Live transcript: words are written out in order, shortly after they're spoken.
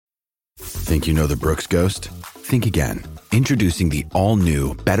Think you know the Brooks Ghost? Think again. Introducing the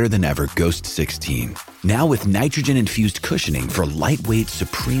all-new, better-than-ever Ghost 16. Now with nitrogen-infused cushioning for lightweight,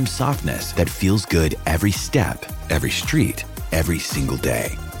 supreme softness that feels good every step, every street, every single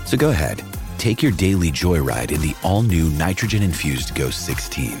day. So go ahead, take your daily joyride in the all-new nitrogen-infused Ghost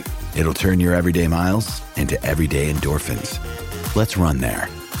 16. It'll turn your everyday miles into everyday endorphins. Let's run there.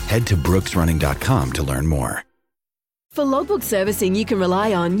 Head to brooksrunning.com to learn more. For logbook servicing you can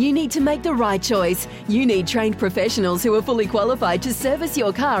rely on, you need to make the right choice. You need trained professionals who are fully qualified to service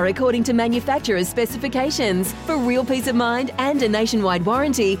your car according to manufacturer's specifications. For real peace of mind and a nationwide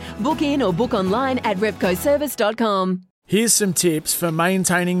warranty, book in or book online at repcoservice.com. Here's some tips for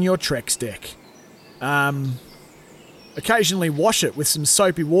maintaining your Trex deck. Occasionally wash it with some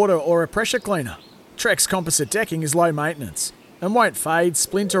soapy water or a pressure cleaner. Trex composite decking is low maintenance and won't fade,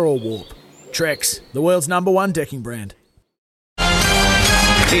 splinter or warp. Trex, the world's #1 decking brand.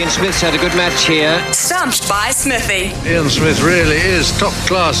 Ian Smith's had a good match here. Stumped by Smithy. Ian Smith really is top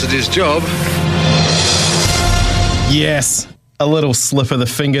class at his job. Yes, a little slip of the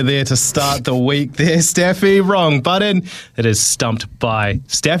finger there to start the week there, Staffy. Wrong button. It is stumped by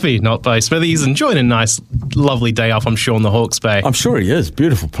Staffy, not by Smithy. He's enjoying a nice, lovely day off, I'm sure, in the Hawke's Bay. I'm sure he is.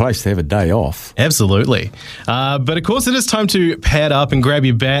 Beautiful place to have a day off. Absolutely. But of course, it is time to pad up and grab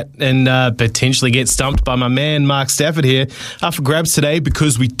your bat and potentially get stumped by my man, Mark Stafford here. Up for grabs today,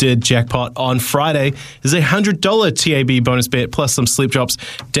 because we did jackpot on Friday, is a $100 TAB bonus bet plus some Sleep Drops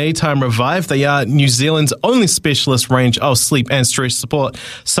Daytime Revive. They are New Zealand's only specialist range of sleep and stress support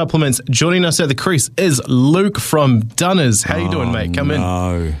supplements. Joining us at the crease is Luke from Dunners. How you doing, mate? Come in.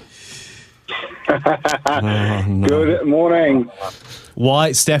 No. Good morning.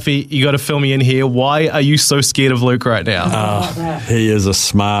 Why, Staffy, you got to fill me in here. Why are you so scared of Luke right now? He is a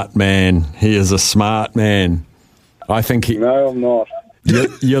smart man. He is a smart man. I think he... No, I'm not.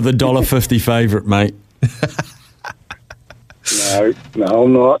 You're the $1.50 favourite, mate. No,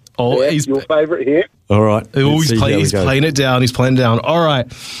 I'm not. Oh, he's your favourite here. All right. He's playing it down. He's playing down. All right.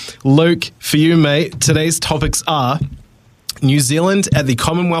 Luke, for you, mate, today's topics are New Zealand at the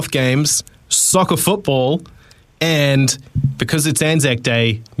Commonwealth Games, soccer football, and, because it's Anzac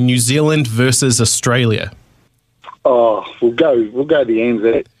Day, New Zealand versus Australia. Oh, we'll go the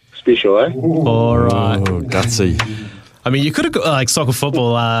Anzac special, eh? All right. Oh, gutsy. I mean, you could have got, like, soccer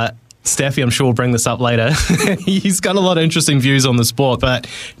football. Staffy, I'm sure, will bring this up later. He's got a lot of interesting views on the sport, but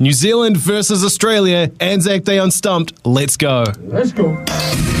New Zealand versus Australia, Anzac Day on Stumped. Let's go. Let's go.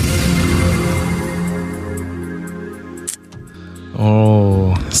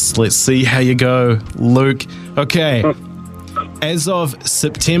 Oh, let's see how you go, Luke. Okay. As of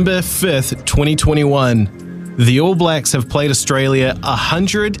September 5th, 2021, the All Blacks have played Australia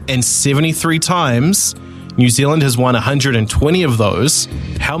 173 times. New Zealand has won 120 of those.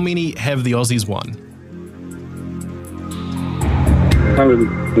 How many have the Aussies won?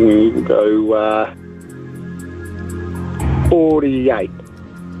 We'll go 48.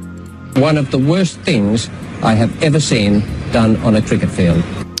 One of the worst things I have ever seen done on a cricket field.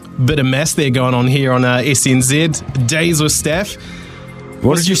 Bit of mess there going on here on SNZ. Days with Staff.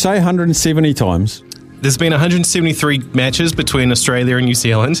 What did you say, 170 times? There's been 173 matches between Australia and New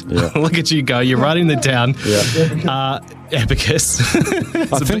Zealand. Yeah. Look at you go. You're writing that down. Yeah. Abacus.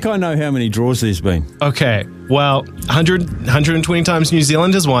 I think I know how many draws there's been. Okay. Well, 120 times New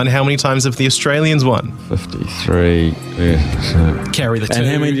Zealand has won. How many times have the Australians won? 53. Yeah. Carry the two. And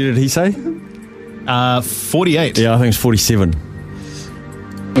how many did he say? 48. Yeah, I think it's 47.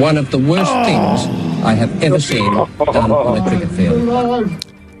 One of the worst things I have ever seen done on a cricket field.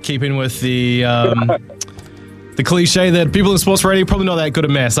 Keeping with the cliche that people in sports radio probably not that good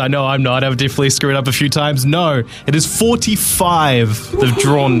at maths. I know I'm not. I've definitely screwed up a few times. No, it is 45. They've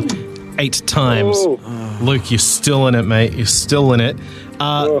drawn 8 times. Luke, you're still in it, mate. You're still in it.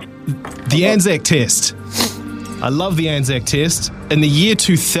 The Anzac Test. I love the Anzac Test. In the year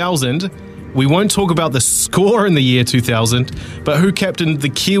 2000, we won't talk about the score in the year 2000, but who captained the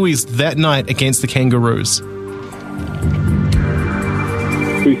Kiwis that night against the Kangaroos?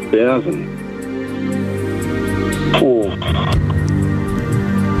 2000. Oh.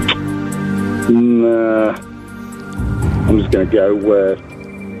 Nah. I'm just going to go with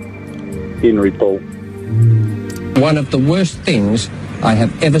Henry Paul. One of the worst things I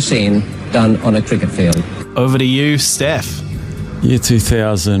have ever seen done on a cricket field. Over to you, Steph. Year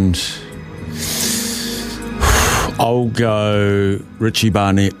 2000. I'll go Richie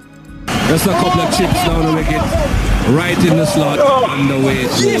Barnett. Just a couple of chips down the wicket, right in the slot, and the way it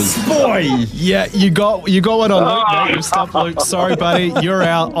goes. Yes, boy! Yeah, you got one on Luke, mate. You stumped Luke. Sorry, buddy. You're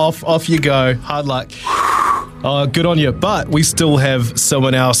out. Off you go. Hard luck. Oh, good on you. But we still have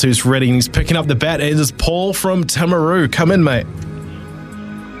someone else who's ready and he's picking up the bat. It is Paul from Timaru. Come in, mate.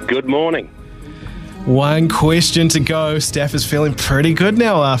 Good morning. One question to go. Steph is feeling pretty good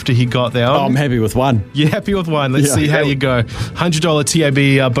now after he got there. I'm happy with one. You're happy with one. Let's see how you go.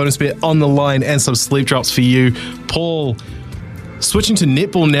 $100 TAB bonus bet on the line and some sleep drops for you. Paul, switching to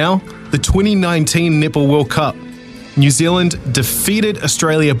netball now. The 2019 Netball World Cup. New Zealand defeated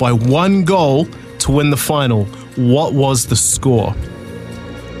Australia by 1 goal to win the final. What was the score?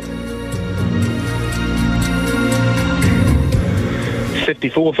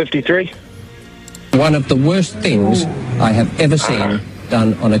 $54-53. One of the worst things I have ever seen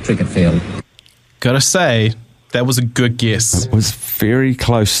done on a cricket field. Gotta say, that was a good guess. It was very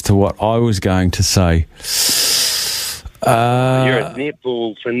close to what I was going to say. You're a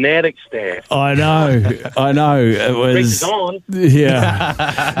netball fanatic, Steph. I know. It was. On.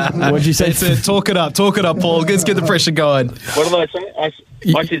 Yeah. What'd you say? That's it. Talk it up, Paul. Let's get the pressure going. What did I say?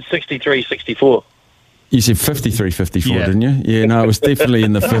 I said 63-64. You said 53-54, Yeah. didn't you? Yeah, no, it was definitely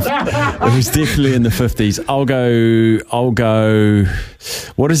in the 50s. It was definitely in the 50s. I'll go.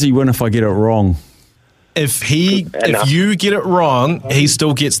 What does he win if I get it wrong? If you get it wrong, he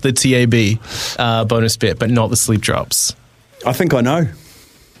still gets the TAB bonus bet, but not the sleep drops. I think I know.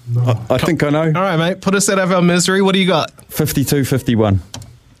 I think I know. All right, mate. Put us out of our misery. What do you got? 52-51.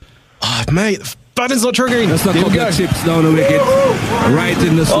 Oh, mate, the button's not triggering. That's a couple of chips down the wicket, right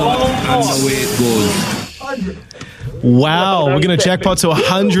in the slot, and away it goes. Wow, we're going to jackpot to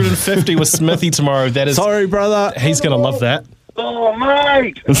 150 with Smithy tomorrow. That is, sorry, brother. He's going to love that. Oh,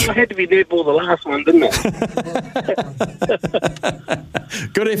 mate. I had to be netball the last one, didn't it?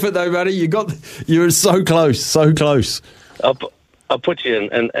 Good effort, though, buddy. You were so close, so close. I'll put you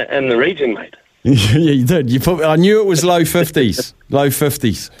in the region, mate. Yeah, you did. I knew it was low 50s. Low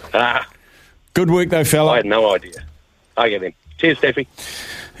 50s. Good work, though, fella. I had no idea. I get him. Cheers, Steffi.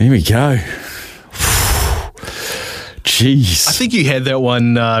 Here we go. Jeez. I think you had that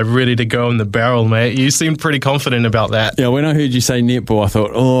one ready to go in the barrel, mate. You seemed pretty confident about that. Yeah, when I heard you say netball, I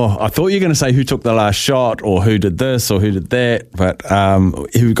thought you were going to say who took the last shot or who did this or who did that, but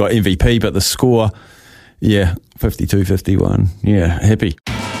who got MVP, but the score, 52-51. Yeah, happy.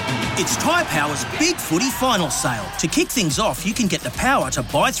 It's Tyre Power's Big Footy Final Sale. To kick things off, you can get the power to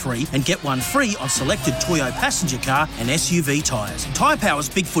buy 3 and get 1 free on selected Toyo passenger car and SUV tyres. Tyre Power's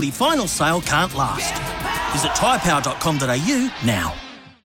Big Footy Final Sale can't last. Visit tyrepower.com.au now.